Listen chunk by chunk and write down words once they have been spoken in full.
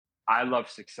I love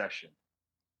Succession.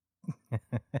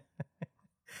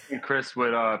 And Chris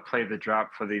would play the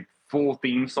drop for the full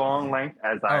theme song length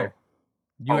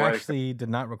You actually did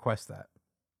not request that.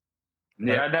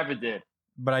 Yeah, I never did.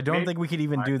 But I don't think we could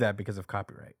even do that because of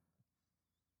copyright.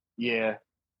 Yeah.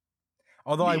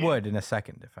 Although I would in a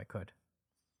second if I could.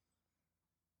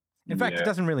 In fact, it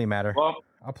doesn't really matter. Well,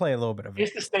 I'll play a little bit of it.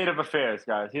 Here's the state of affairs,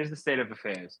 guys. Here's the state of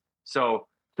affairs. So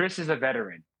Chris is a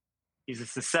veteran. He's a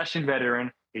Succession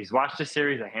veteran. He's watched the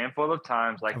series a handful of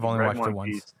times. Like I've only watched it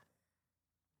once.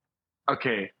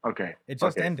 Okay. It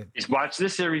just ended. He's watched the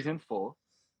series in full.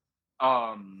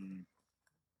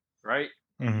 Right?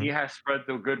 And he has spread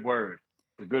the good word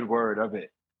of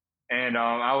it. And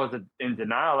I was in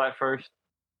denial at first,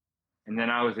 and then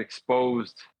I was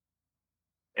exposed,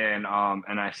 and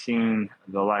I seen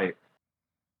the light.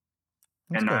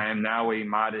 That's good. I am now a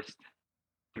modest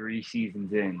 3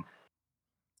 seasons in.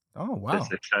 Oh, wow. To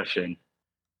Succession.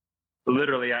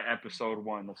 Literally at episode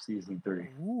 1 of season 3.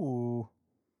 Ooh.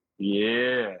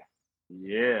 Yeah.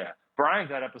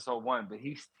 Brian's at episode 1, but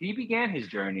he began his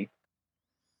journey.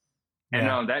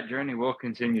 And that journey will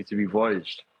continue to be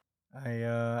voyaged.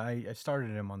 I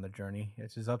started him on the journey.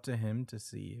 It is up to him to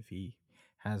see if he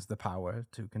has the power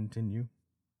to continue.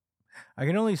 I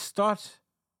can only start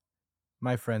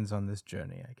my friends on this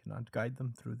journey. I cannot guide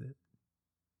them through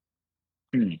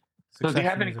it. So do you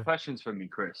have any questions for me,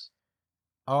 Chris?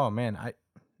 Oh man,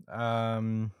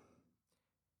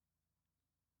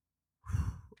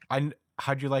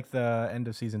 how'd you like the end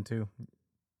of season 2?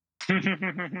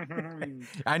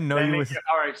 I know you was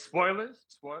all right. Spoilers.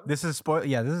 This is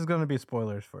Yeah, this is going to be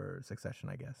spoilers for Succession,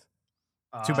 I guess.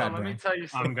 Too bad. Let me tell you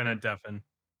something. I'm gonna deafen.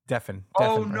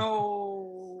 Oh no!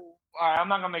 All right, I'm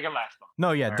not gonna make it last long.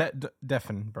 No, yeah,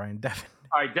 deafen, Brian, deafen.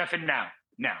 All right, deafen now.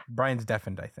 Brian's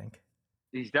deafened, I think.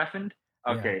 He's deafened.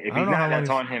 Okay, if he's not, that's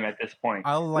on him at this point.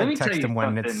 I'll text him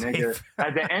when it's safe.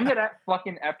 At the end of that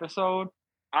fucking episode,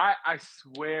 I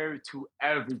swear to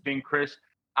everything, Chris,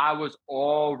 I was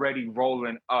already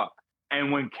rolling up.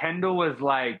 And when Kendall was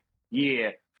like,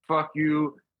 yeah, fuck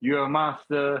you, you're a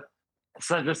monster,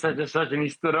 such and such and such, and he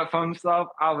stood up for himself,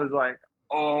 I was like,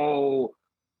 oh,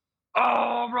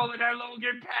 I'm rolling that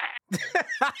Logan pack.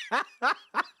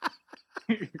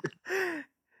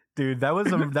 Dude,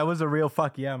 that was a real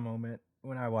fuck yeah moment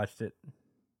when I watched it.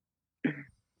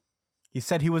 He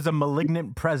said he was a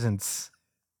malignant presence.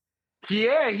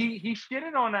 Yeah, he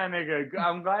shitted on that nigga.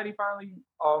 I'm glad he finally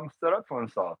stood up for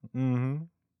himself. Mm-hmm.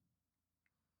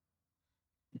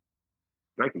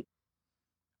 Thank you.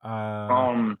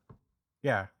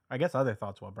 Yeah, I guess other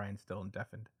thoughts while Brian's still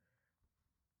deafened.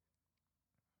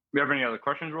 You have any other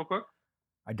questions real quick?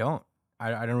 I don't.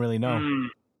 I don't really know.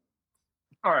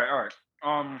 All right.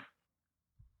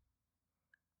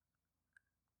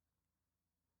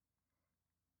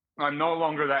 I'm no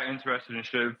longer that interested in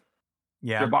Shiv.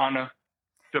 Yeah. Siobhan.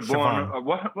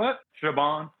 What?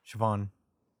 Siobhan.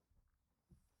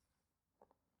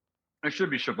 It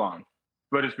should be Siobhan,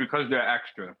 but it's because they're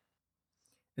extra.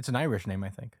 It's an Irish name, I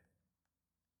think.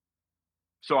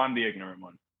 So I'm the ignorant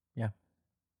one. Yeah.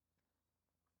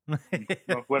 Well,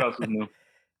 what else is new?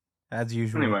 As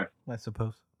usual. Anyway, I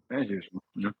suppose. As usual.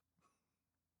 Yeah.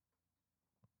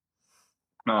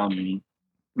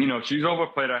 She's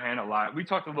overplayed her hand a lot. We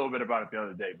talked a little bit about it the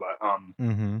other day, but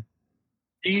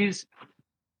it's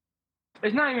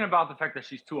not even about the fact that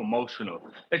she's too emotional.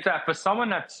 It's that for someone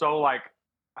that's so like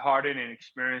hardened and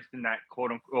experienced in that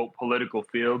quote unquote political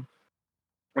field,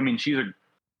 I mean, she's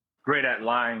great at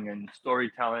lying and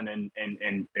storytelling and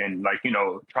like,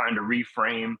 trying to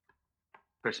reframe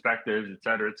perspectives, et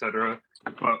cetera.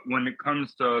 But when it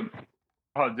comes to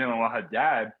her dealing with her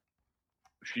dad,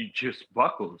 she just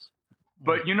buckles.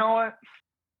 But you know what?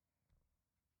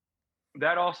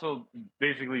 That also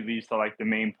basically leads to like the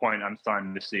main point I'm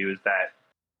starting to see is that,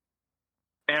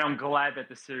 and I'm glad that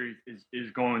the series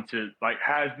is going to like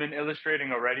has been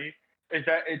illustrating already, is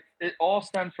that it all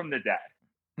stems from the dad.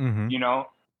 Mm-hmm.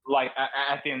 Like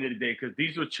at the end of the day, because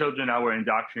these were children that were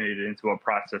indoctrinated into a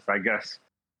process, I guess,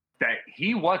 that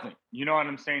he wasn't. You know what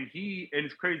I'm saying? And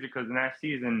it's crazy because in that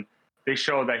season they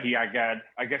show that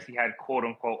I guess he had quote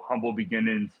unquote humble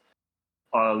beginnings,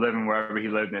 living wherever he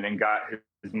lived in and got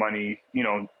his money,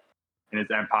 in his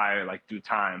empire like through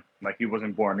time. Like he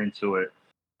wasn't born into it.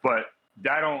 But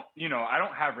I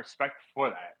don't have respect for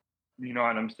that. You know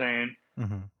what I'm saying?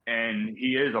 Mm-hmm. And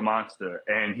he is a monster,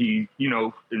 and he,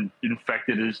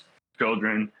 infected his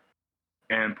children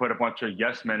and put a bunch of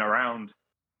yes men around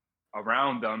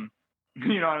them.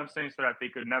 You know what I'm saying? So that they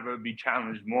could never be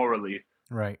challenged morally,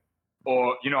 right?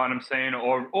 Or you know what I'm saying,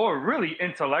 or really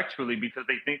intellectually because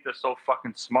they think they're so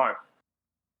fucking smart.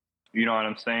 You know what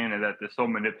I'm saying? And that they're so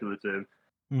manipulative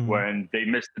when they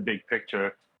miss the big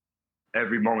picture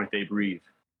every moment they breathe.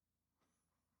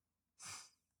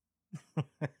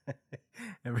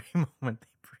 Every moment they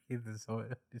breathe is so.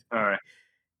 All right.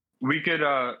 We could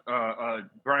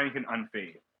Brian can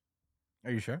unfade.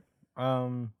 Are you sure?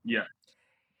 Yeah.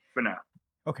 For now.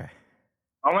 Okay.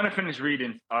 I want to finish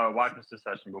reading watching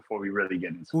Succession before we really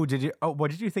get into it. Ooh, did you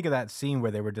what did you think of that scene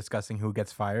where they were discussing who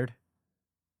gets fired?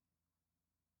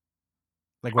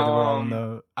 Like where they were all in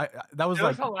the that was It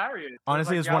like was hilarious.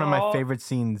 Honestly, it was one of my favorite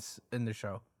scenes in the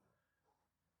show.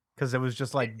 Cuz it was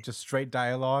just like just straight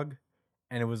dialogue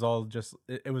and it was all just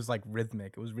it was like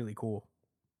rhythmic. It was really cool.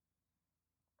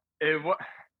 It was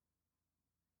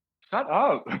Shut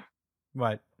up.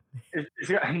 What?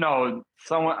 No,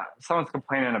 someone's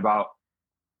complaining about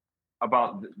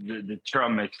the trail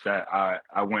mix that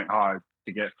I went hard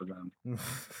to get for them.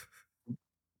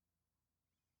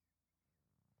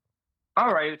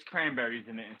 All right, it's cranberries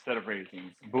in it instead of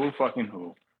raisins. Boo fucking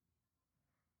who?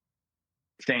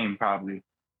 Same probably.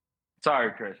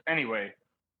 Sorry, Chris. Anyway,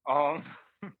 hold.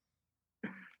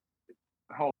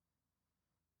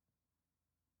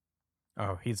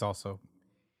 Oh,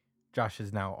 Josh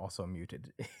is now also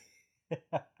muted.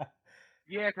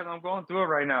 Yeah, because I'm going through it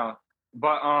right now.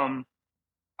 But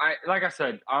like I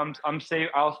said, I'll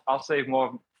save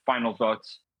more final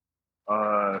thoughts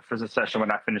for the session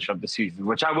when I finish up the season,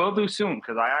 which I will do soon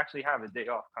because I actually have a day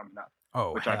off coming up.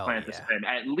 Oh, which I plan to spend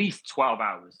at least 12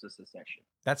 hours this session.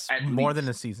 That's at more least. than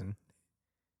a season.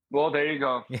 Well, there you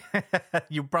go.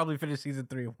 You probably finish season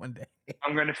 3 one day.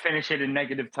 I'm gonna finish it in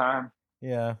negative time.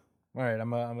 Yeah. All right. I'm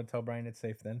gonna tell Brian it's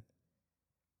safe then.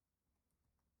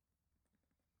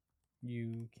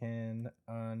 You can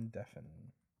undeafen.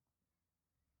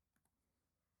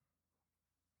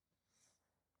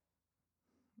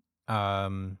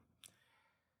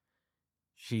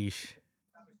 Sheesh.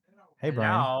 Hey,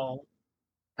 Brian. No.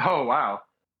 Oh wow.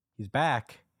 He's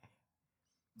back.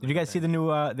 Did you guys see the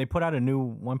new? They put out a new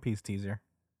One Piece teaser.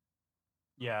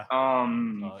 Yeah.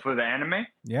 For the anime?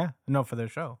 Yeah. No, for their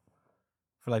show.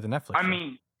 For like the Netflix. I show.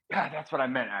 mean, yeah, that's what I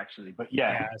meant actually. But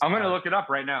yeah I'm gonna look it up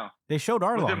right now. They showed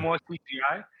Arlong. Was it more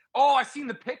CGI? Oh, I seen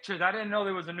the pictures. I didn't know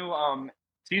there was a new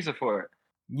teaser for it.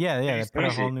 Yeah. They put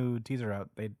a whole new teaser out.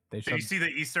 They showed. Did you see the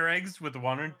Easter eggs with the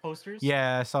wanted posters?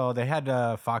 Yeah, I saw they had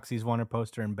Foxy's wanted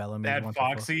poster and Bellamy's. They had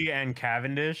Foxy and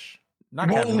Cavendish. Not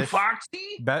Cavendish.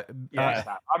 Foxy? Yeah.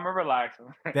 I'm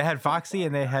relaxing. They had Foxy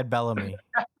and they had Bellamy.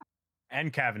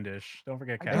 And Cavendish. Don't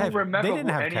forget Cavendish. I don't remember they didn't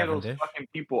who have any Cavendish. of those fucking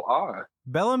people are.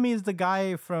 Bellamy's the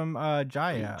guy from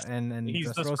Jaya, and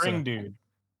he's the spring dude.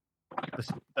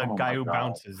 The Oh guy my who God.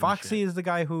 bounces. Foxy is the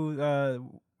guy who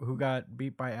got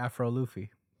beat by Afro Luffy.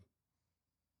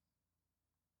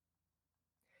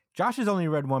 Josh has only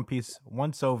read One Piece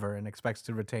once over and expects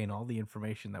to retain all the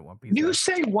information that One Piece You has.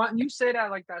 You say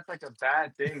that like that's like a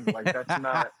bad thing. Like that's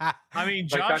not. I mean,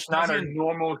 Like Josh that's not a doesn't.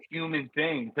 normal human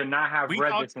thing to not have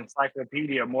read this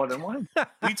encyclopedia more than once.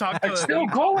 We talked. It's still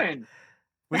going.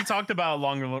 We talked about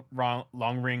long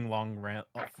ring, long rant.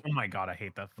 Oh my god, I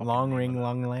hate that. Long ring,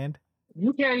 long land.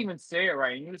 You can't even say it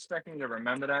right. You expect me to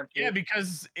remember that? Yeah,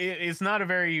 because it's not a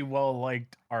very well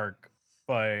liked arc.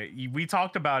 But we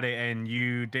talked about it, and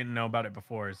you didn't know about it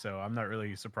before, so I'm not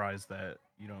really surprised that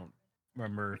you don't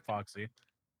remember Foxy.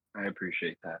 I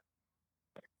appreciate that.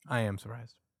 I am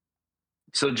surprised.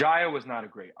 So Jaya was not a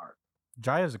great arc.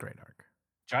 Jaya's a great arc.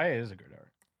 Jaya is a good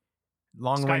arc.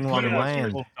 Long ring, long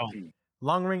land. Don't.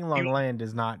 Long ring, long land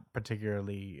is not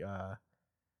particularly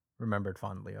remembered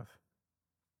fondly of.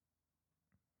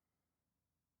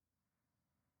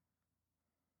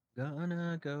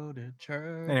 Gonna go to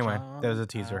church. Anyway, there's a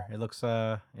teaser. It looks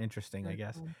interesting, I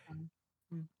guess.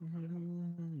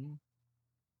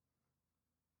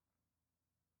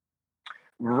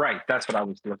 Right, that's what I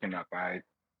was looking up. I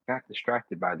got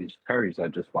distracted by these curries I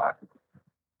just watched.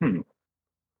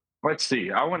 Let's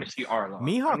see. I want to see Arlong.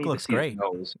 Mihawk looks great.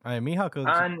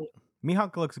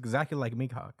 Mihawk looks exactly like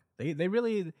Mihawk. They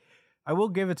really, I will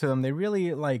give it to them. They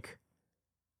really like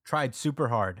tried super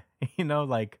hard. You know,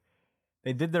 like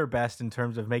they did their best in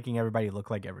terms of making everybody look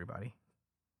like everybody.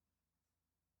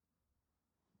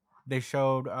 They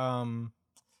showed the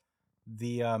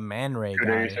Man Ray guy.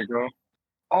 2 days ago.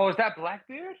 Oh, is that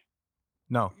Blackbeard?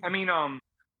 No. I mean,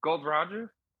 Gold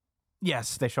Roger?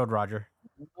 Yes, they showed Roger.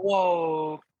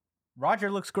 Whoa.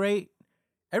 Roger looks great.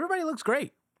 Everybody looks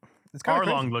great. It's kind of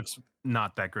Arlong looks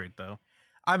not that great, though.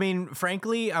 I mean,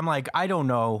 frankly, I'm like, I don't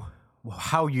know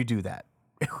how you do that.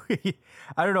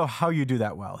 I don't know how you do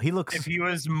that well. He looks. If he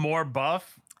was more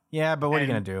buff. Yeah, but what are you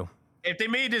gonna do? If they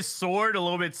made his sword a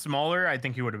little bit smaller, I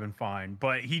think he would have been fine.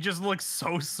 But he just looks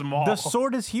so small. The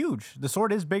sword is huge. The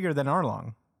sword is bigger than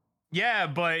Arlong. Yeah,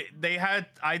 but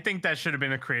I think that should have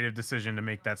been a creative decision to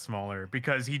make that smaller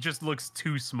because he just looks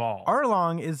too small.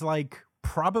 Arlong is like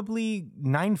probably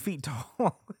 9 feet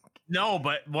tall. No,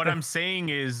 but what I'm saying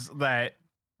is that,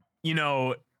 you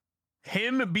know,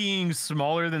 him being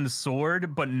smaller than the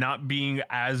sword, but not being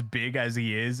as big as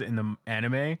he is in the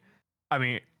anime. I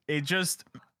mean, he just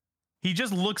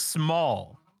looks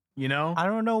small, you know? I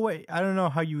don't know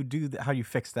how you do that, how you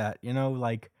fix that, you know,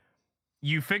 like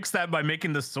You fix that by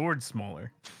making the sword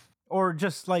smaller. or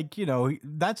just like, you know,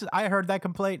 I heard that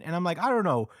complaint and I'm like, I don't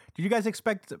know. Did you guys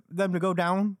expect them to go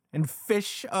down and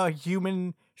fish a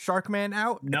human shark man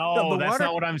out? No, of the that's water?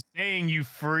 not what I'm saying, you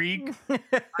freak.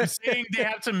 I'm saying they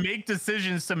have to make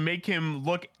decisions to make him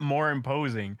look more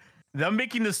imposing. Them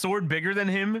making the sword bigger than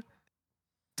him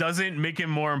doesn't make him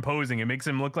more imposing. It makes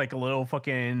him look like a little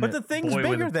fucking But the thing's boy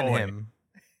with bigger a than toy. him.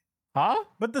 Huh?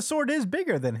 But the sword is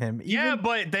bigger than him. Yeah,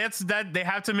 but they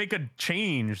have to make a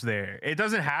change there. It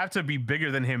doesn't have to be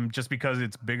bigger than him just because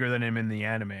it's bigger than him in the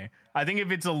anime. I think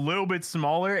if it's a little bit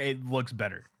smaller, it looks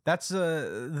better. This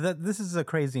is a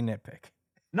crazy nitpick.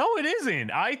 No, it isn't.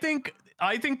 I think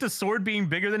the sword being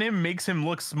bigger than him makes him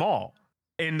look small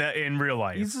in real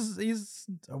life. He's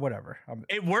whatever.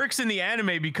 It works in the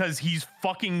anime because he's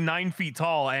fucking 9 feet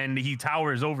tall and he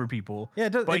towers over people. Yeah,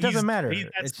 it doesn't matter.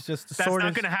 It's just the that's sword not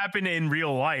is going to happen in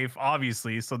real life,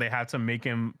 obviously. So they have to make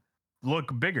him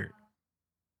look bigger.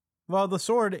 Well, the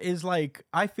sword is like,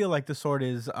 I feel like the sword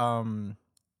is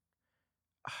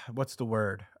what's the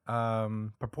word?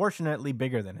 Proportionately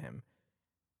bigger than him.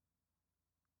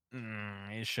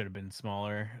 It should have been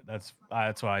smaller. That's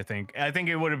what I think. I think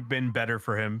it would have been better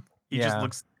for him. He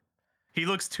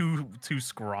looks too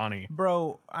scrawny.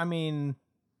 Bro, I mean,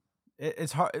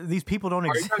 it's hard. These people don't Are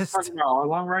you guys exist. talking about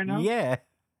Arlong right now? Yeah.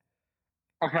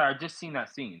 Okay, I just seen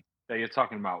that scene that you're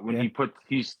talking about when he puts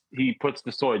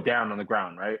the sword down on the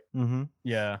ground, right? Mm-hmm.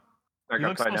 Yeah. Like He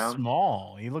looks so upside down.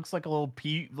 small. He looks like a little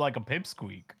like a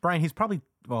pipsqueak. Brian, he's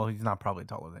not probably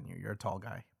taller than you. You're a tall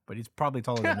guy, but he's probably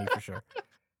taller than me for sure.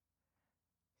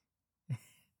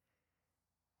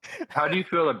 How do you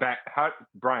feel about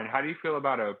Brian? How do you feel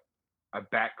about a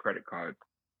bat credit card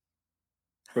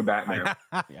for Batman?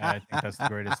 Yeah, I think that's the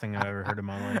greatest thing I've ever heard in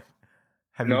my life.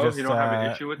 Have No, you you don't have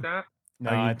an issue with that. No,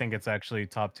 I think it's actually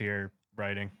top tier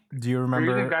writing. Do you Or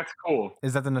remember? you think that's cool?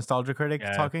 Is that the nostalgia critic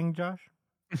Yeah. talking, Josh?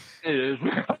 It is.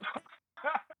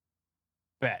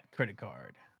 Bat credit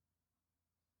card.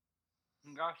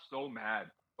 I got so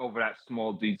mad over that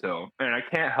small detail, and I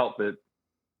can't help it.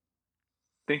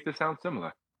 Think this sounds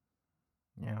similar.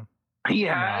 Yeah. He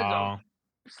has No.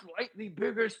 a slightly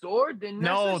bigger sword than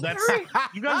No, necessary.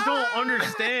 you guys don't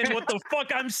understand what the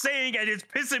fuck I'm saying, and it's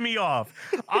pissing me off.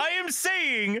 I am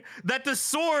saying that the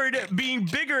sword being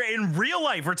bigger in real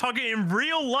life, we're talking in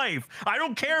real life. I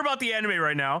don't care about the anime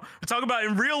right now. We're talking about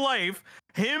in real life.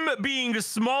 Him being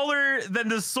smaller than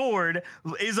the sword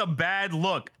is a bad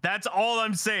look. That's all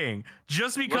I'm saying.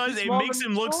 Just because it smaller makes than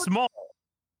him the look sword? small.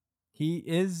 He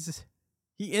is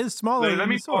smaller Let than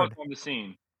me the sword. pause on the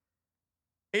scene.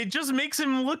 It just makes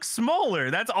him look smaller.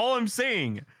 That's all I'm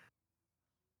saying.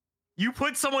 You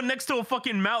put someone next to a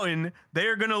fucking mountain,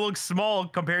 they're gonna look small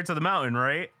compared to the mountain,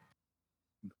 right?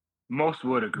 Most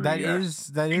would agree. That yes.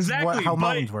 is Exactly, how but-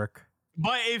 mountains work.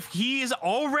 But if he's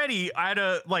already at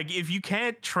if you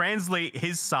can't translate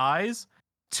his size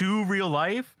to real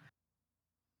life,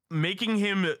 making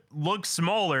him look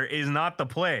smaller is not the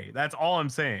play. That's all I'm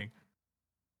saying.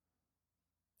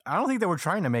 I don't think they were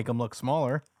trying to make him look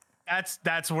smaller.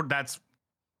 That's what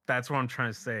I'm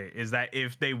trying to say, is that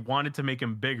if they wanted to make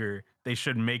him bigger, they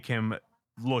should make him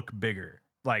look bigger,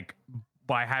 like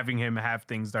by having him have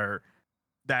things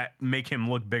that make him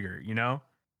look bigger, you know?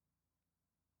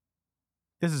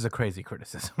 This is a crazy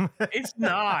criticism. It's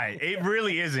not. It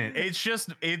really isn't. It's just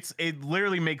it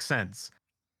literally makes sense.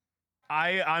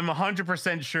 I'm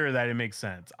 100% sure that it makes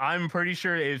sense. I'm pretty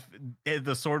sure if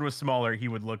the sword was smaller, he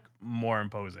would look more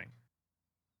imposing.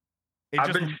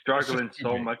 I've been struggling it's just so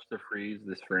too big. much to freeze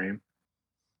this frame.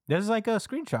 There's like a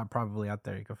screenshot probably out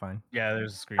there you can find. Yeah,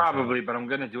 there's a screenshot. Probably, but I'm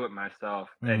gonna do it myself.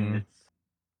 And it's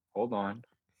hold on.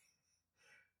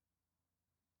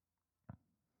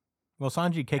 Well,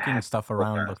 Sanji kicking That's stuff so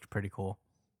around fast. looked pretty cool.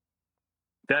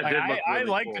 That did look I really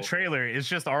like cool. the trailer. It's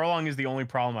just Arlong is the only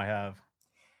problem I have.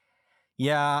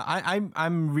 Yeah,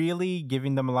 I'm really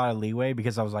giving them a lot of leeway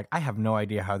because I was like, I have no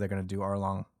idea how they're gonna do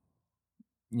Arlong.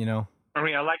 You know? I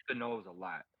mean, I like the nose a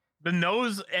lot. The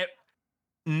nose,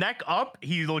 neck up,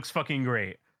 he looks fucking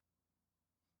great.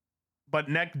 But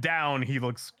neck down, he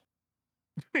looks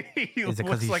He Is it because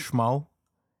looks he's like schmo?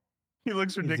 he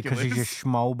looks Is it ridiculous. because he's just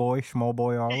schmo boy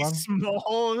Arlong? He's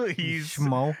small. He's He's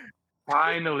schmo.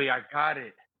 Finally, I got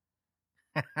it.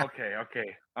 Okay.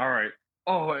 All right.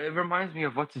 Oh, it reminds me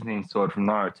of what's his name sword from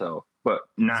Naruto, but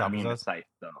not Mina Zabuza's? Scythe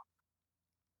though.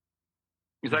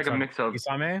 It's like a mix of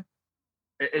Isame.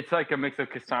 it's like a mix of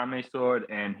Kasame sword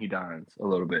and Hidan's a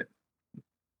little bit.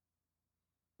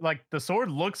 Like the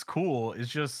sword looks cool. It's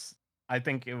just I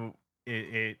think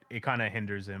it kind of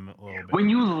hinders him a little bit. When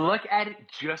you look at it,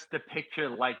 just the picture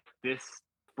like this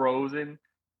frozen,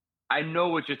 I know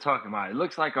what you're talking about. It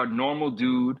looks like a normal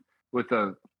dude with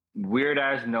a weird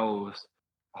ass nose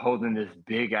holding this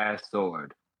big ass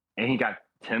sword, and he got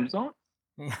Tim's on.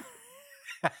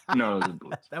 No, those are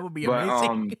boots. That would be But,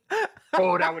 amazing.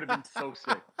 Oh, that would have been so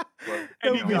sick. But, That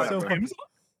you would be got so Tim's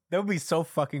that would be so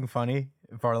fucking funny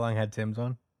if Arlong had Tim's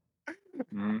on.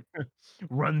 Mhm.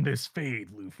 Run this fade,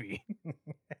 Luffy.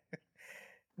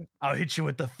 I'll hit you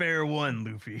with the fair one,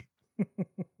 Luffy.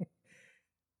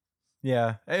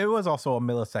 Yeah, it was also a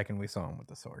millisecond we saw him with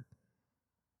the sword.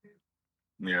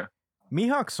 Yeah.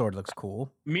 Mihawk's sword looks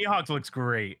cool. Mihawk looks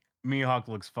great. Mihawk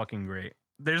looks fucking great.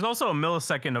 There's also a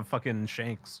millisecond of fucking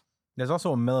Shanks. There's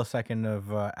also a millisecond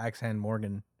of Axe Hand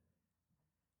Morgan.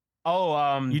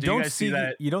 Oh, You did don't you guys see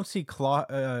that? You don't see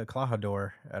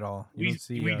Clawhador at all. You don't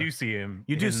see. We do see him.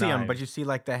 You do his see him, but knives. you see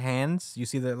like the hands. You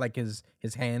see the like his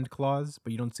hand claws,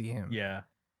 but you don't see him. Yeah.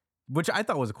 Which I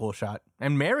thought was a cool shot.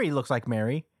 And Mary looks like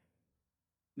Mary.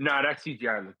 Nah, that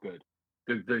CGI looked good.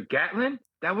 The Gatlin,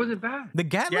 that wasn't bad. The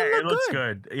Gatlin Yeah, it looked looks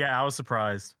good. good. Yeah, I was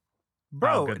surprised.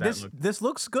 Bro, good that this looked. this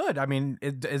looks good. I mean,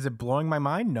 is it blowing my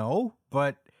mind? No,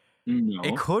 but No.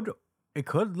 it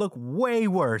could look way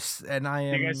worse. And I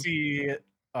am. Did you guys see?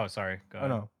 Oh, sorry. Go Oh ahead.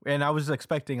 no, and I was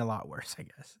expecting a lot worse. I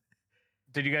guess.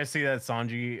 Did you guys see that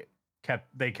Sanji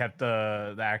kept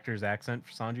the actor's accent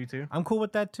for Sanji too? I'm cool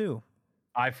with that too.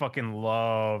 I fucking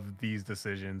love these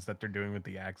decisions that they're doing with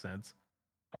the accents.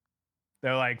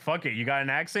 They're like, fuck it, you got an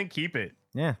accent, keep it.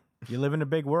 Yeah, you live in a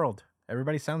big world.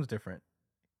 Everybody sounds different.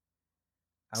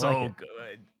 I So like it.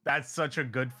 good. That's such a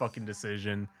good fucking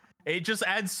decision. It just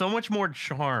adds so much more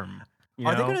charm. You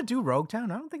Are know? they gonna do Rogue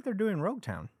Town? I don't think they're doing Rogue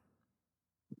Town.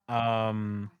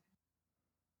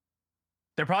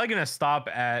 They're probably gonna stop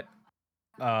at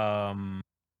Arlong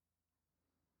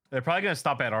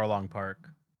Park.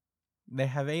 They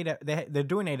have they're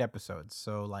doing 8 episodes,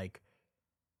 so like,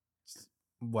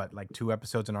 what, like 2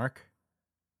 episodes an arc?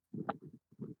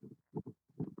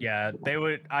 Yeah, they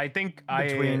would. I think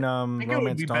Between I think Romance it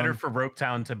would be Dawn. better for Rogue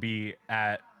Town to be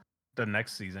at the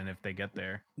next season if they get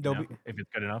there. They'll be- If it's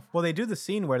good enough. Well, they do the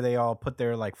scene where they all put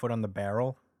their like foot on the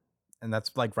barrel, and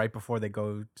that's like right before they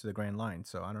go to the Grand Line.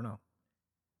 So I don't know.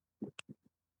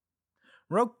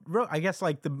 Rogue, I guess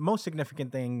like the most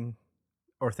significant thing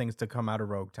or things to come out of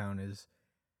Rogue Town is,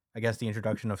 I guess, the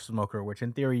introduction of Smoker, which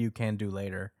in theory you can do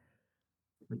later,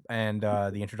 and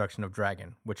the introduction of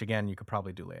Dragon, which again you could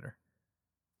probably do later.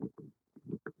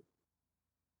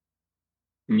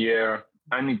 Yeah,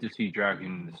 I need to see Dragon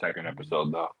in the second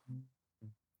episode though.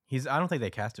 I don't think they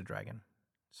casted Dragon,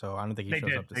 so I don't think he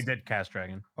shows up. They did cast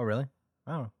Dragon. Oh really?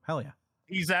 Oh hell yeah.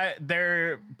 He's at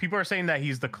there. People are saying that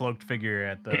he's the cloaked figure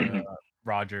at the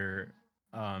Roger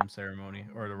ceremony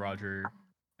or the Roger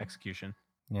execution.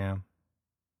 Yeah.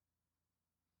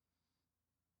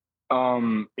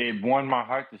 It warmed my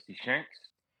heart to see Shanks.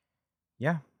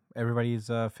 Yeah. Everybody's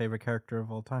favorite character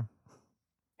of all time.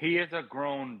 He is a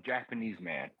grown Japanese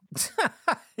man.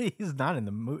 He's not in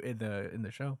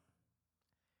the show.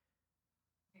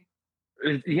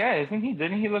 Yeah, isn't he?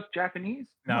 Didn't he look Japanese?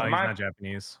 No, he's not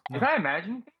Japanese. Did I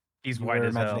imagine? He's You white were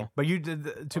as imagining. hell. But you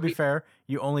did. To be fair,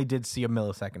 you only did see a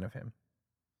millisecond of him.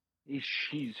 He's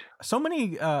So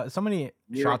many shots were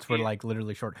European. like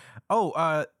literally short.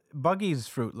 Oh, Buggy's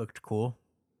fruit looked cool.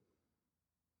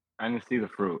 I didn't see the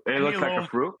fruit. It I looks need a like a little-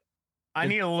 fruit. I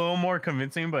need a little more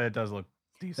convincing, but it does look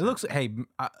decent. It looks. Hey,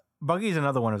 Buggy's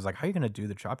another one who's like, how are you gonna do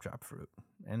the chop fruit?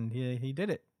 And he did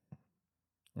it.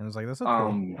 And I was like, that's so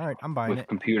cool. All right, I'm buying With it.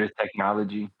 computer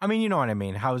technology. I mean, you know what I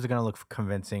mean. How is it gonna look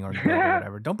convincing or good or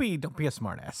whatever? Don't be a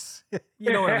smartass.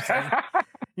 You know what I'm saying.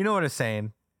 You know what I'm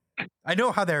saying. I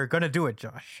know how they're gonna do it,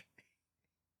 Josh.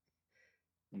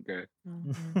 Okay.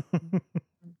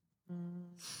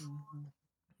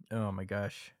 Oh my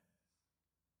gosh.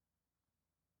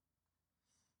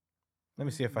 Let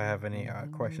me see if I have any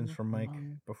questions from Mike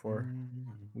before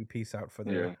we peace out for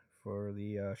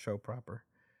the show proper.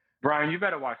 Brian, you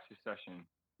better watch this session.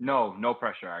 No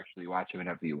pressure. Actually, watch it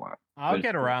whenever you want. I'll It's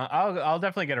get cool. around. I'll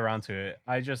definitely get around to it.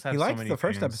 I just have He so liked many the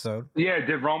first things. episode. Yeah,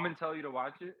 did Roman tell you to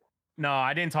watch it? No,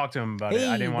 I didn't talk to him about it.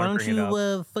 I didn't want to bring it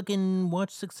up. fucking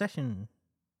watch Succession?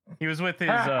 He was with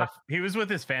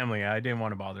his family. I didn't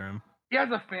want to bother him. He has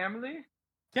a family?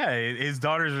 Yeah, his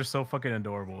daughters are so fucking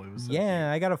adorable. It was so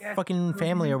Yeah, cute. I got a fucking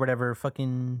family or whatever.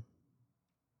 Fucking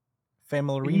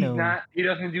Family. He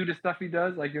doesn't do the stuff he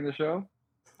does like in the show?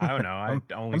 I don't know.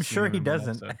 I'm sure he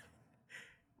doesn't.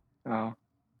 Oh.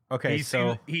 Okay, he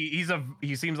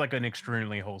seems like an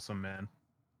extremely wholesome man.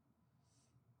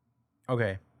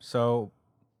 Okay, so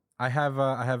I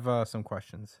have some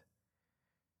questions.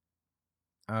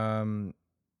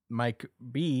 Mike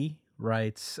B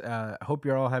writes, hope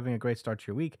you're all having a great start to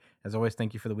your week. As always,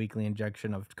 thank you for the weekly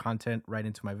injection of content right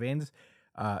into my veins.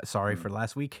 Sorry for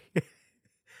last week.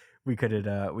 we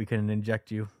couldn't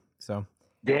inject you. So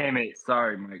damn it.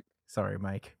 Sorry, Mike.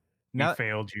 We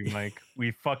failed you, Mike.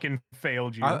 We fucking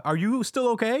failed you. Are you still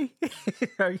okay?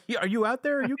 Are you out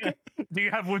there? Are you okay? Do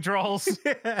you have withdrawals?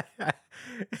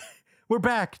 We're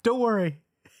back. Don't worry.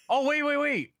 Oh,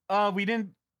 wait. We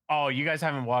didn't. Oh, you guys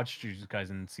haven't watched Jujutsu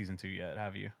Kaisen season 2 yet,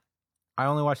 have you? I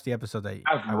only watched the episode that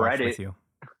I watched with you.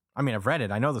 I mean, I've read it.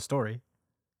 I know the story.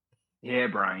 Yeah,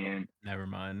 Brian. Never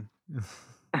mind. No,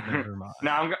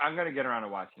 I'm gonna get around to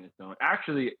watching it soon.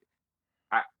 Actually,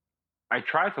 I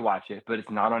tried to watch it, but it's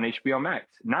not on HBO Max.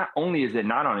 Not only is it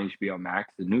not on HBO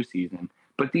Max, the new season,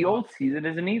 but the old season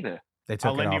isn't either.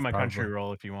 I'll lend you my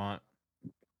Crunchyroll if you want.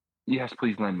 Yes,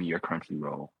 please lend me your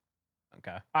Crunchyroll.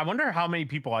 Okay. I wonder how many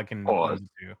people I can lend it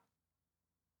to.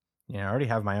 Yeah, I already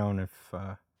have my own.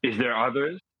 Is there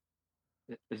others?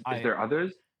 Is there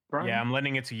others, Brian? Yeah, I'm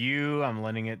lending it to you. I'm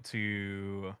lending it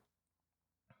to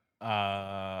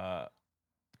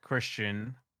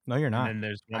Christian. No, you're not. And then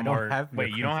there's one more.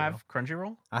 Wait, you don't have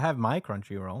Crunchyroll? I have my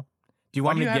Crunchyroll. Do you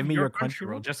want me to give me your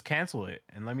Crunchyroll? Just cancel it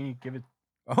and let me give it.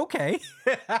 Okay.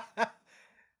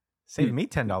 Save me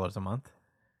 $10 a month.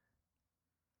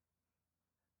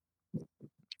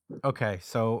 Okay,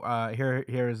 so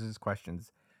here is his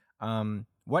questions.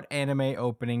 What anime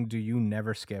opening do you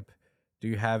never skip? Do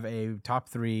you have a top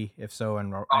 3? If so,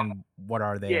 and what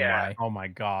are they and why? Oh my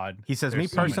god. He says, me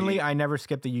personally, I never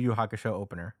skipped the Yu Yu Hakusho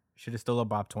opener. Should have still a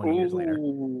bop 20 years later.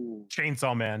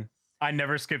 Chainsaw Man. I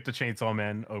never skipped the Chainsaw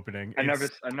Man opening. I never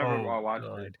watched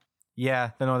it.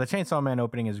 Yeah, the Chainsaw Man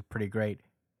opening is pretty great.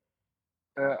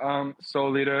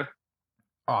 Soul Eater.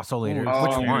 Oh, Soul Eater.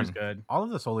 Which one? Good. All of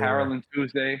the Soul Eater. Harold and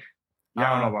Tuesday.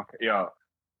 Yeah, I don't know about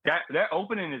that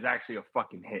opening is actually a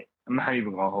fucking hit. I'm not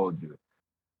even gonna hold you.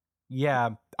 Yeah.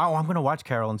 Oh, I'm gonna watch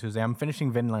Carol and Tuesday. I'm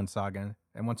finishing Vinland Saga,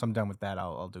 and once I'm done with that,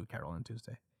 I'll do Carol and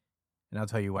Tuesday, and I'll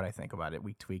tell you what I think about it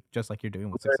week to week, just like you're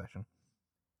doing with Succession.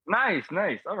 Nice.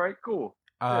 All right, cool.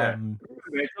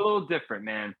 It's a little different,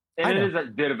 man. And it is a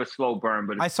bit of a slow burn,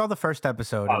 but I saw the first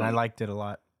episode and I liked it a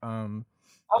lot. Oh,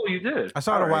 you did? I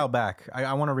saw it a while back.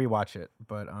 I want to rewatch it,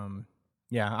 but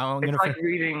yeah, it's like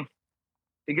reading.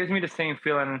 It gives me the same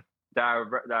feeling that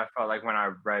I felt like when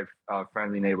I read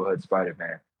Friendly Neighborhood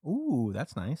Spider-Man. Ooh,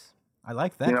 that's nice. I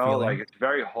like that. Feeling. Like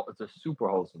it's a super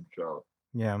wholesome show.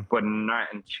 Yeah, but not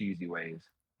in cheesy ways.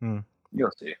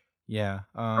 You'll see. Yeah,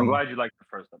 I'm glad you liked the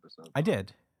first episode. I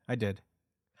did.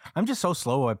 I'm just so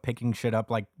slow at picking shit up,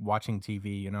 like watching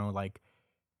TV. Like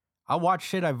I'll watch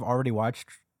shit I've already watched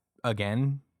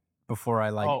again before I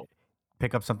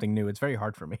pick up something new. It's very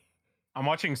hard for me. I'm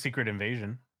watching Secret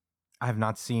Invasion. I have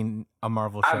not seen a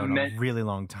Marvel show in a really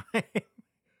long time.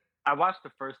 I watched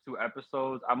the first 2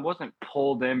 episodes. I wasn't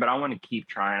pulled in, but I want to keep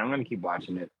trying. I'm going to keep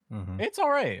watching it. Mm-hmm. It's all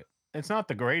right. It's not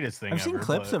the greatest thing I've seen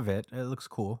clips of it. It looks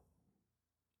cool.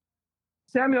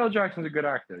 Samuel L. Jackson's a good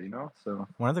actor, so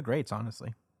one of the greats,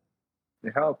 honestly.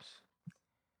 It helps.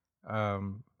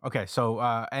 Okay, so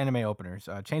anime openers.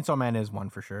 Chainsaw Man is one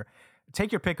for sure.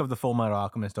 Take your pick of the Full Metal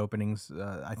Alchemist openings.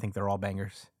 I think they're all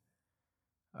bangers.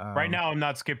 Right now, I'm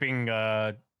not skipping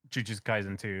Jujutsu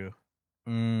Kaisen 2.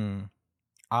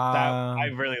 I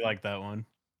really like that one.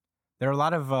 There are a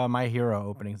lot of My Hero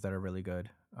openings that are really good.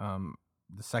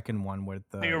 The second one with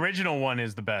the original one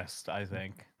is the best, I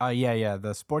think. Yeah.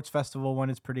 The sports festival one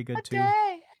is pretty good too.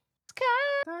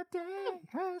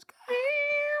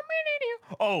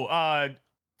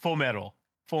 Full Metal.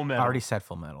 I already said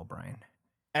Full Metal, Brian.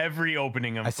 Every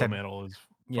opening of Full Metal is.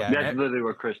 Yeah, that's literally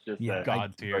what Chris just said.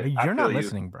 God tier. You're not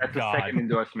listening, Brian. That's a second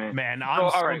endorsement. Man, I'm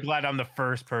so glad I'm the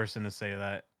first person to say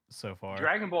that so far.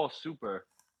 Dragon Ball Super.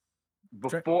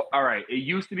 All right, it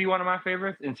used to be one of my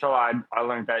favorites until I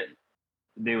learned that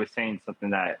they were saying something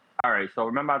that. All right, so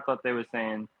remember I thought they were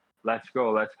saying, "Let's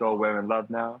go, we're in love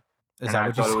now." Is that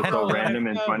what you said? It was so random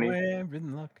and funny. We're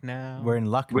in luck now. We're in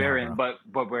luck now.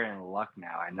 But we're in luck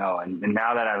now. I know, and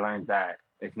now that I learned that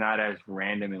it's not as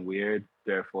random and weird,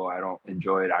 therefore I don't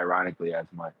enjoy it ironically as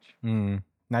much.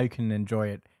 Now you can enjoy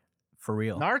it for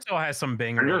real. Naruto has some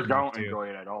bangers. I just don't enjoy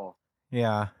it at all.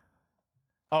 Yeah,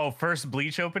 Oh, first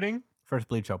Bleach opening? First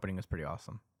Bleach opening was pretty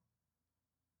awesome.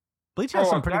 Bleach has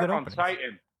some pretty good openings.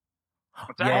 Titan.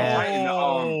 Yeah. Titan,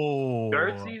 Oh,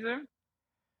 third season.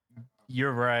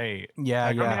 You're right. Yeah,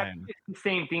 Attack on yeah. Titan. It's the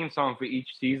same theme song for each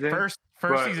season. First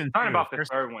but season. Talking too. about the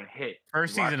third one hit.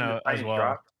 First season Watching the as Titans well.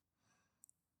 drop.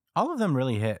 All of them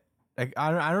really hit. Like,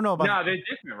 I don't know about. No, they're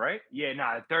different, right? Yeah,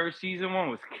 the third season one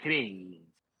was clean.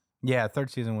 Yeah, third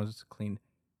season was clean.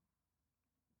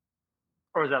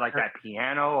 Or is that like that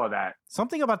piano or that?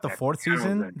 Something about the that fourth piano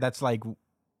season thing. that's like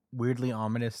weirdly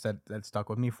ominous that stuck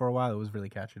with me for a while. It was really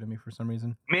catchy to me for some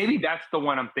reason. Maybe that's the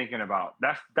one I'm thinking about.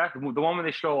 That's the one where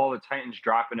they show all the Titans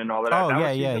dropping and all of that. Oh,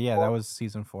 that yeah. was season 4? That was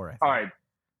season 4, I think. All right.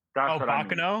 That's what I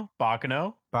mean.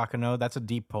 Baccano. Baccano, that's a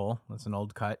deep pull. That's an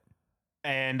old cut.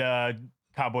 And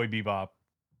Cowboy Bebop.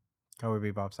 Cowboy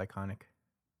Bebop's iconic.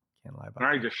 Can't lie about Now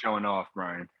that. you're just showing off,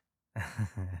 Brian.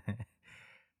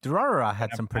 Durarara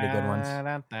had some pretty good ones.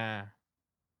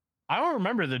 I don't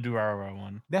remember the Durarara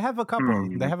one. They have a couple.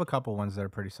 They have a couple ones that are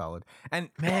pretty solid. And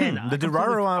Man, the I completely forgot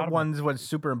Durarara about ones was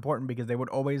super important because they would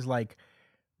always like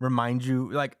remind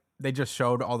you, like they just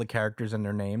showed all the characters and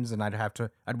their names, and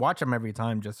I'd watch them every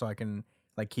time just so I can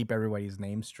like keep everybody's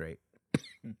names straight.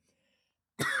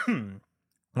 One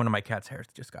of my cat's hairs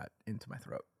just got into my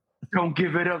throat. Don't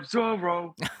give it up,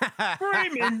 Zorro.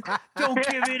 Freeman, don't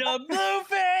give it up,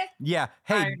 Luffy. Yeah.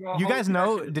 Hey, you guys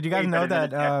know? Did you guys know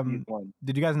that?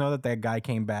 Did you guys know that that guy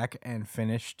came back and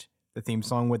finished the theme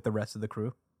song with the rest of the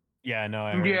crew? Yeah, no.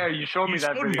 Yeah, you showed me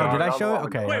that video. Oh, did I show it?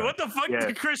 Okay. Wait, what the fuck?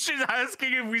 Yeah. Christian's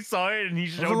asking if we saw it, and he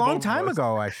showed. It was a long time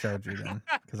ago. I showed you then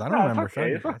because I don't remember showing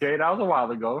you. It's okay. That was a while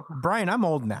ago. Brian, I'm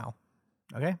old now.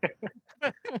 Okay.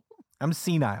 I'm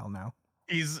senile now.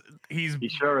 He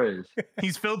sure is.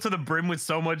 He's filled to the brim with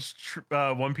so much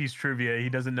One Piece trivia. He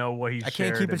doesn't know what he's. I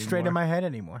can't keep it straight in my head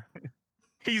anymore.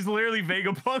 He's literally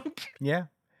Vegapunk. Yeah.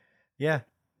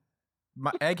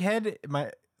 My egghead, my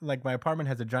apartment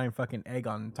has a giant fucking egg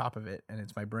on top of it, and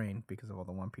it's my brain because of all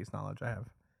the One Piece knowledge I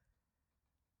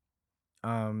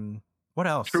have. What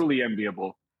else? Truly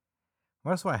enviable.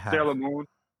 What else do I have? Sailor Moon.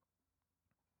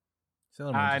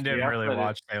 I didn't really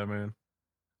watch Sailor Moon.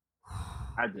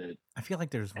 I did. I feel like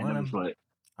there's one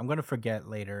I'm gonna forget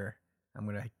later. I'm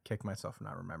gonna kick myself for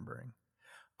not remembering.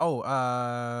 Oh,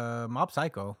 Mob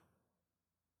Psycho.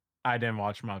 I didn't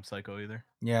watch Mob Psycho either.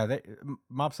 Yeah,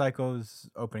 Mob Psycho's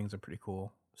openings are pretty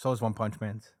cool. So is One Punch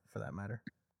Man's, for that matter.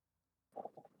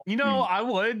 You know, I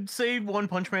would say One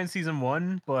Punch Man season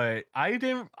 1, but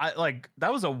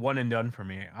that was a one and done for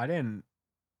me. You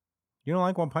don't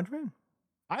like One Punch Man?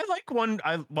 I like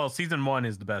season 1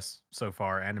 is the best so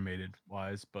far, animated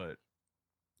wise, but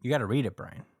you got to read it,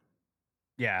 Brian.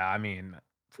 Yeah, I mean,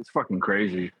 it's fucking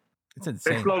crazy. It's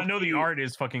insane. I know the art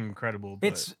is fucking incredible. But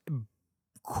it's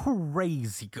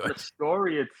crazy good. The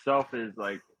story itself is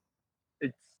like,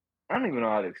 I don't even know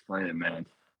how to explain it, man.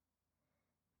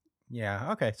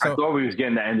 Yeah. Okay. So I thought we was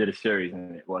getting the end of the series,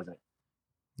 and it wasn't.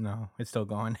 No, it's still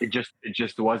going. It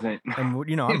just wasn't.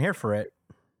 And I'm here for it.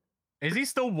 Is he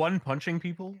still one punching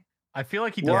people? I feel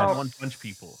like he does one punch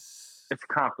people. It's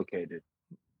complicated.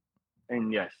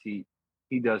 And yes, he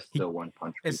does still one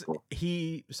punch people.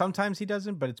 Sometimes he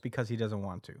doesn't, but it's because he doesn't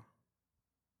want to.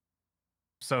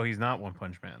 So he's not One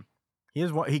Punch Man. He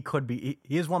is what he could be.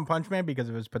 He is One Punch Man because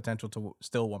of his potential to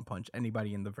still one punch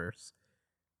anybody in the verse.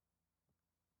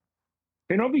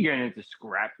 He don't be getting into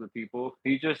scraps with people.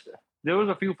 There was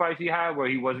a few fights he had where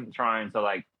he wasn't trying to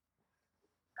like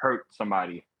hurt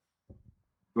somebody.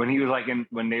 When he was like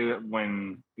when they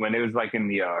was like in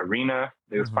the arena,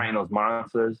 they was fighting those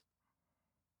monsters.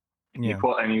 Yeah.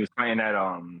 And he was fighting that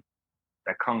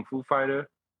kung fu fighter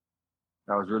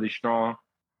that was really strong.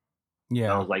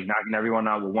 Yeah, I was like knocking everyone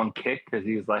out with one kick because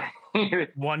he was like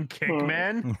one kick,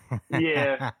 man.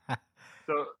 Yeah.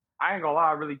 So I ain't gonna lie,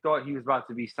 I really thought he was about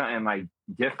to be something like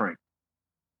different,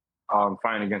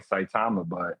 fighting against Saitama,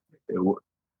 but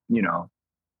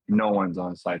no one's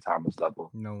on Saitama's level.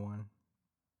 No one.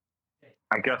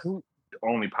 I guess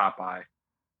only Popeye.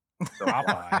 So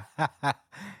Popeye.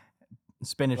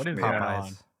 Spinach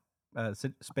Popeyes.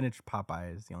 Spinach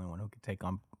Popeye is the only one who could take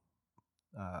on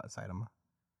Saitama.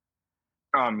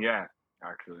 Yeah,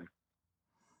 actually.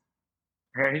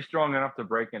 Yeah, he's strong enough to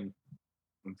break an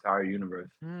entire universe.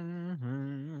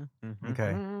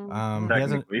 Okay.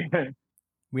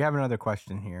 We have another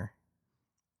question here.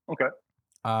 Okay.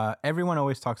 Everyone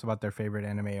always talks about their favorite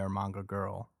anime or manga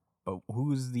girl, but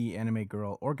who's the anime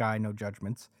girl or guy, no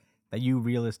judgments, that you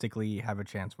realistically have a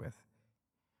chance with?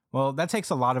 Well, that takes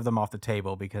a lot of them off the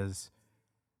table because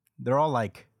they're all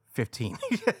like 15.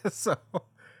 So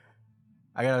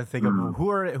I gotta think of who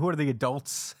are the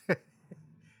adults.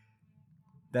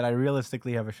 that I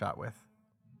realistically have a shot with.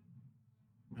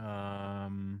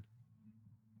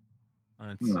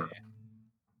 Let's see.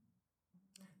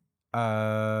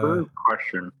 Good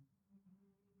question.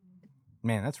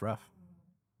 Man, that's rough.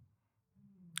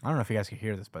 I don't know if you guys can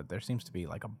hear this, but there seems to be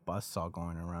like a buzzsaw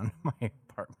going around my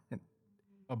apartment.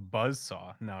 A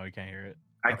buzzsaw? No, we can't hear it.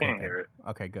 I Okay, can't good. hear it.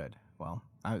 Okay, good. Well,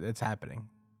 it's happening.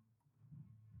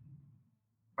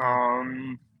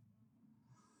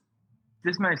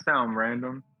 This might sound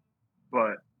random,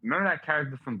 but remember that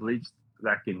character from Bleach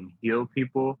that can heal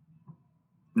people?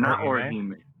 Not Orihime?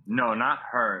 Orihime. No, not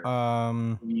her.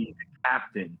 The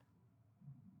captain.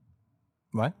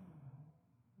 What?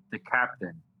 The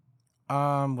captain.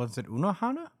 Was it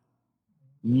Unohana?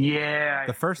 Yeah.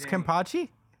 The first Kenpachi?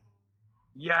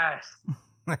 Yes.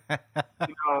 Yeah,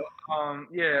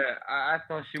 I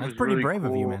thought she was That's pretty really brave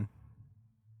cool. of you, man.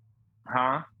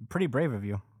 Huh? Pretty brave of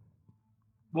you.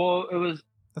 Well, it was.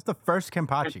 That's the first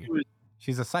Kenpachi.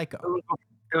 She's a psycho.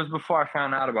 It was before I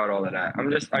found out about all of that.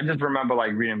 I just remember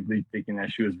like reading Bleach, thinking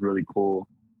that she was really cool.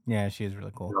 Yeah, she is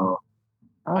really cool. So,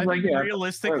 I think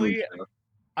realistically,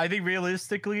 I think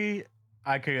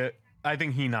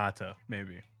Hinata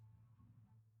maybe.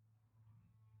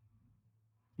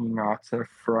 Hinata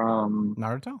from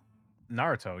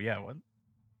Naruto, yeah. What?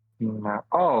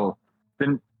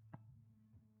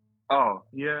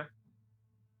 Yeah.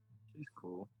 She's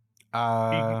cool.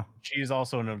 She's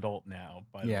also an adult now,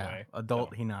 by the way.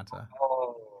 Adult Hinata.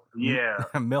 Oh, yeah.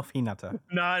 MILF Hinata.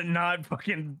 Not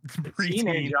fucking preteen.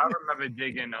 Teenager. I remember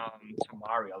digging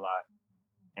Tamari a lot.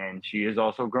 And she is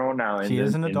also grown now. She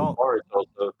is an adult.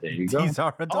 Also, there you go. These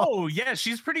are adults. Oh, yeah,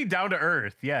 she's pretty down to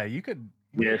earth. Yeah, you could.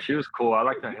 Yeah, she was cool. I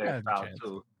like her hairstyle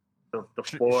too.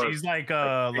 She's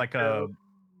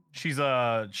she's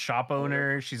a shop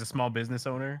owner. She's a small business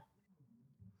owner.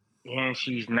 And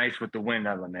she's nice with the wind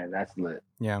element. That's lit.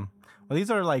 Yeah. Well, these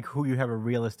are like who you have a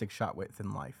realistic shot with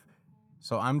in life.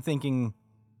 So I'm thinking.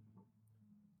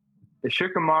 If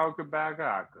Shikamaru could back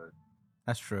out, I could.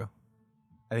 That's true.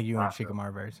 I think you and Shikamaru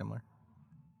are very similar.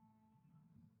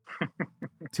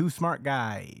 Two smart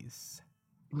guys.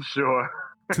 Sure.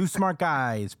 Two smart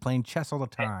guys playing chess all the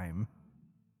time.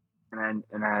 And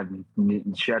I have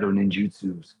shadow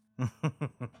ninjutsus.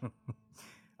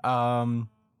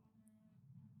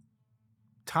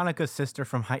 Tanaka's sister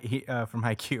from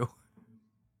Haikyuu.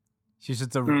 She's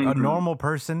just a normal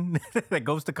person that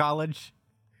goes to college.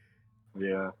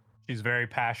 Yeah. She's very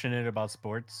passionate about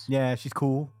sports. Yeah, she's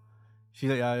cool. She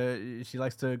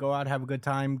likes to go out, have a good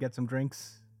time, get some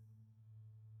drinks.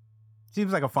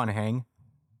 Seems like a fun hang.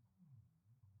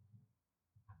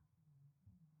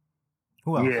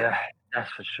 Who else? Yeah,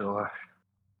 that's for sure.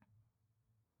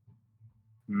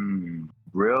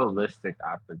 Realistic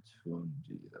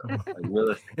opportunity, though. Like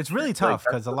realistic. It's really tough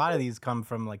because a lot of these come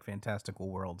from like fantastical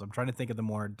worlds. I'm trying to think of the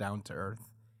more down to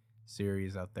earth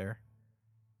series out there.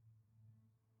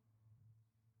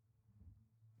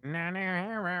 Tamaki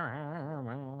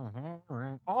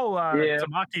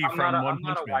from One Punch Man. I'm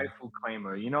not a waifu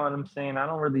claimer. You know what I'm saying? I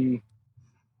don't really.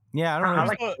 Yeah, I don't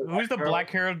know. Who's the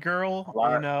black-haired girl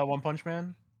in One Punch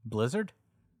Man? Blizzard?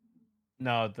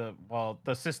 No,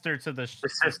 the sister to the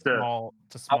sister.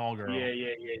 Small girl.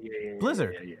 Yeah.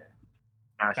 Blizzard. Yeah.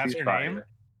 Nah, that's her name?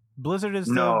 Blizzard is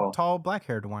the tall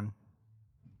black-haired one.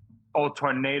 Oh,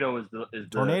 Tornado is the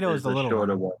little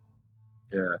shorter one.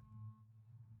 Yeah.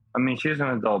 I mean, she's an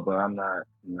adult, but I'm not.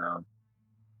 No.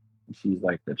 She's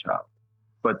like the child.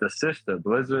 But the sister,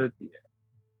 Blizzard, yeah.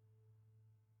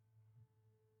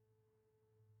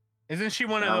 Isn't she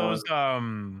one of those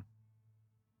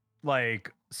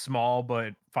like small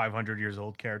but 500 years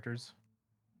old characters?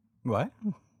 What?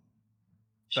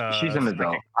 She's an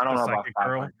adult. I don't know about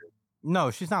 500.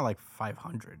 No, she's not like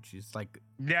 500. She's like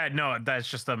no, that's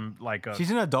just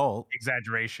she's an adult.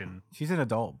 Exaggeration. She's an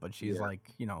adult, but she's like,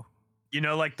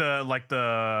 like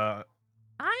the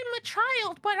I'm a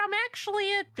child, but I'm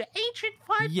actually an ancient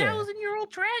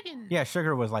 5,000-year-old dragon. Yeah,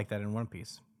 Sugar was like that in One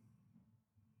Piece.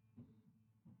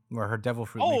 Where her devil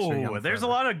fruit makes her young there's forever. a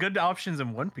lot of good options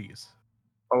in One Piece.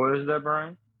 Oh, is that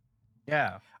Brian?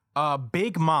 Yeah.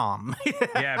 Big Mom.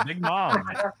 Yeah, Big Mom.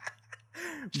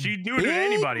 She'd do it to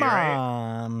anybody,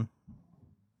 Mom.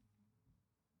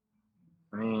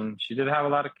 Right? I mean, she did have a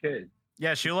lot of kids.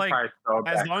 Yeah, she'll like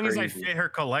as long as I fit her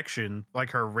collection,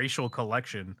 like her racial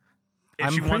collection.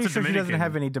 I'm pretty sure she doesn't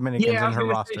have any Dominicans in her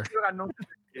roster.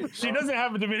 She doesn't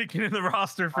have a Dominican in the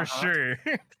roster for sure.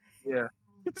 Yeah.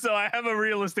 So I have a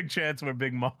realistic chance with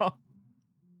Big Mom.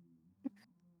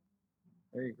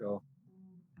 There you go.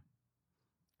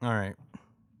 All right.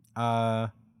 I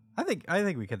think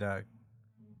we could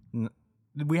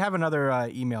We have another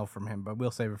email from him, but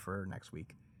we'll save it for next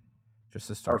week, just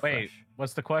to start Wait, fresh.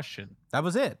 what's the question? That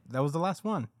was it. That was the last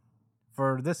one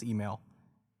for this email.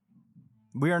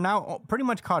 We are now pretty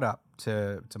much caught up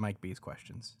to Mike B's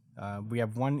questions. We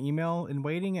have one email in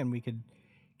waiting, and we could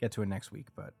get to it next week.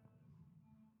 But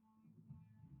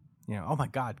oh my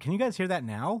God, can you guys hear that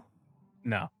now?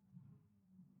 No,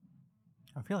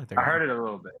 I feel like they're I heard it a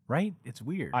little bit, right. It's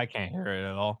weird. I can't hear it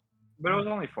at all. but it was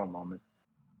only for a moment.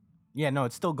 Yeah, no,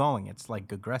 it's still going. It's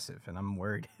like aggressive, and I'm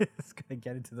worried it's gonna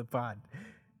get into the pod.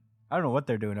 I don't know what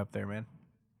they're doing up there, man.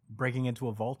 Breaking into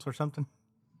a vault or something.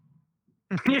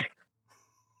 Yeah.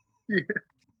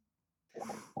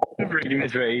 Breaking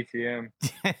into an ATM.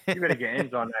 You better get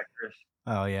ends on that, Chris.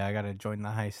 Oh yeah, I gotta join the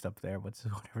heist up there.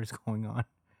 Whatever's going on.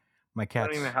 My I cat's.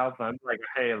 don't even help them. Like,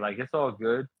 hey, like it's all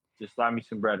good. Just slide me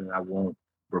some bread, and I won't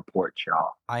report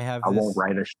y'all. I won't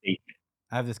write a statement.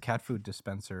 I have this cat food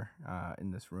dispenser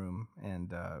in this room,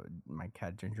 and my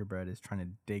cat Gingerbread is trying to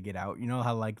dig it out. You know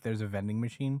how like there's a vending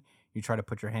machine? You try to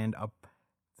put your hand up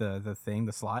the thing,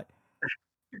 the slot.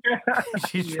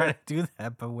 She's trying to do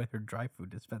that, but with her dry food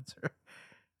dispenser.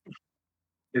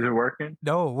 Is it working?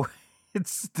 No,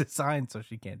 it's designed so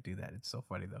she can't do that. It's so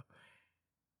funny though.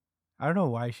 I don't know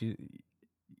why she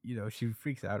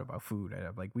freaks out about food.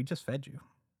 I'm like, we just fed you.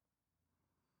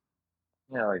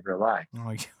 Yeah, like relax.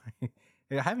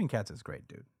 Yeah, having cats is great,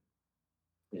 dude.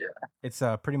 Yeah, it's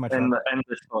pretty much and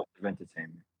the source of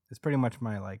entertainment. It's pretty much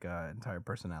my entire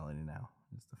personality now.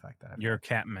 It's the fact that You're a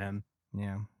cat man.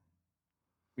 Yeah.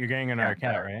 You're getting another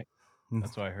cat, right?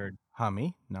 That's what I heard. Huh,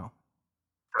 me? No.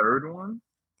 Third one?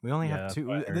 We only have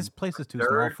two. This place is too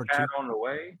small for cat two. On the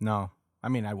way? No, I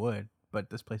mean I would, but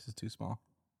this place is too small.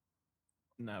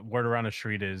 No, word around the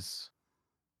street is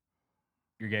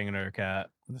you're getting another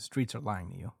cat. The streets are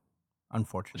lying to you,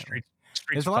 unfortunately.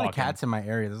 There's a lot of cats in my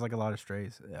area. There's like a lot of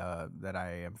strays that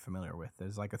I am familiar with.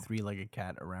 There's like a 3-legged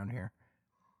cat around here.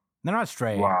 They're not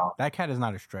stray. Wow. That cat is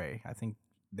not a stray. I think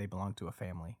they belong to a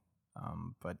family.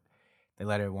 But they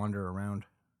let it wander around.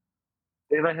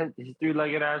 They let his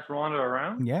 3-legged ass wander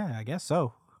around? Yeah, I guess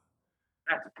so.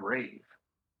 That's brave.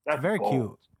 That's very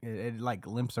bold. cute. It like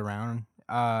limps around.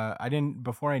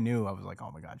 Before I knew, I was like,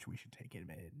 oh my gosh, we should take it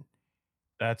in.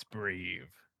 That's brave.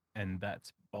 And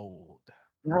that's bold.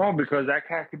 No, because that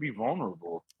cat could be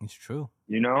vulnerable. It's true.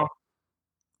 You know?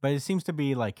 But it seems to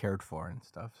be like cared for and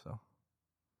stuff, so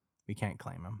we can't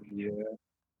claim him. Yeah.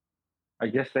 I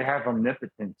guess they have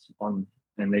omnipotence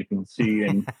and they can see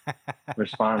and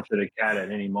respond to the cat at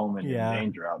any moment in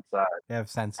danger outside. They have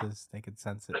senses. They can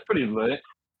sense it. That's pretty lit.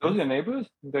 Those are your neighbors?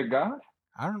 They're God?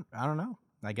 I don't know.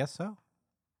 I guess so.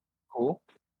 Cool.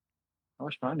 I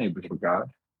wish my neighbors were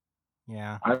God.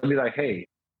 Yeah. I'd be like, hey,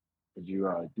 could you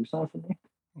do something for me?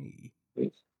 Hey.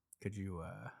 Please. Could you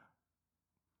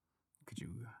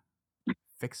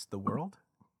fix the world?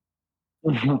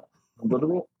 A little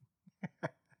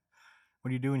bit. What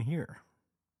are you doing here?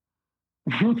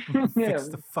 Yeah. Fix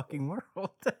the fucking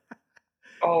world.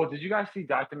 Oh, did you guys see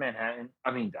Dr. Manhattan?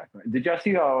 Did y'all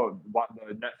see the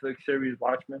Netflix series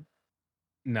Watchmen?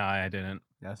 No, I didn't.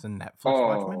 That's a Netflix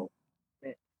Watchmen?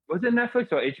 Was it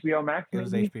Netflix or HBO Max? It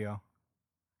was HBO.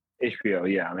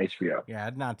 HBO, yeah, on HBO. Yeah,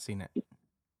 I'd not seen it.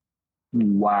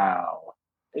 Wow.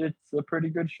 It's a pretty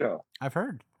good show. I've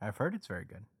heard it's very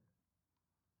good.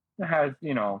 It has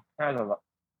a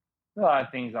lot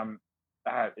of things I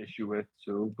have issue with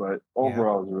too, but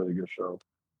overall it's a really good show.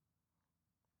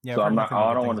 Yeah, so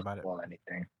I don't want to spoil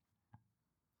anything.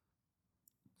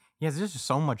 Yeah, there's just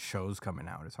so much shows coming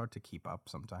out. It's hard to keep up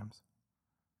sometimes.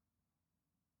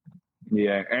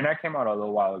 Yeah, and that came out a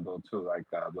little while ago too, like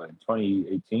in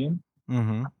 2018.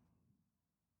 Mm-hmm.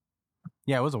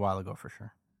 Yeah, it was a while ago for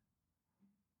sure.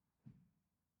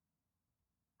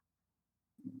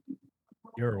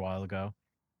 You're a while ago.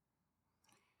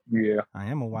 Yeah, I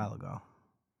am a while ago.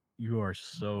 You are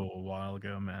so a while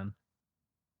ago, man.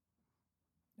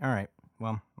 All right.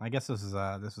 Well, I guess this is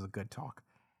a good talk.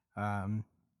 Hope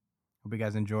you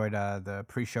guys enjoyed the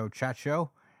pre-show chat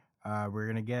show. We're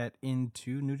gonna get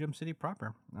into New Jump City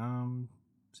proper.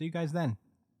 See you guys then.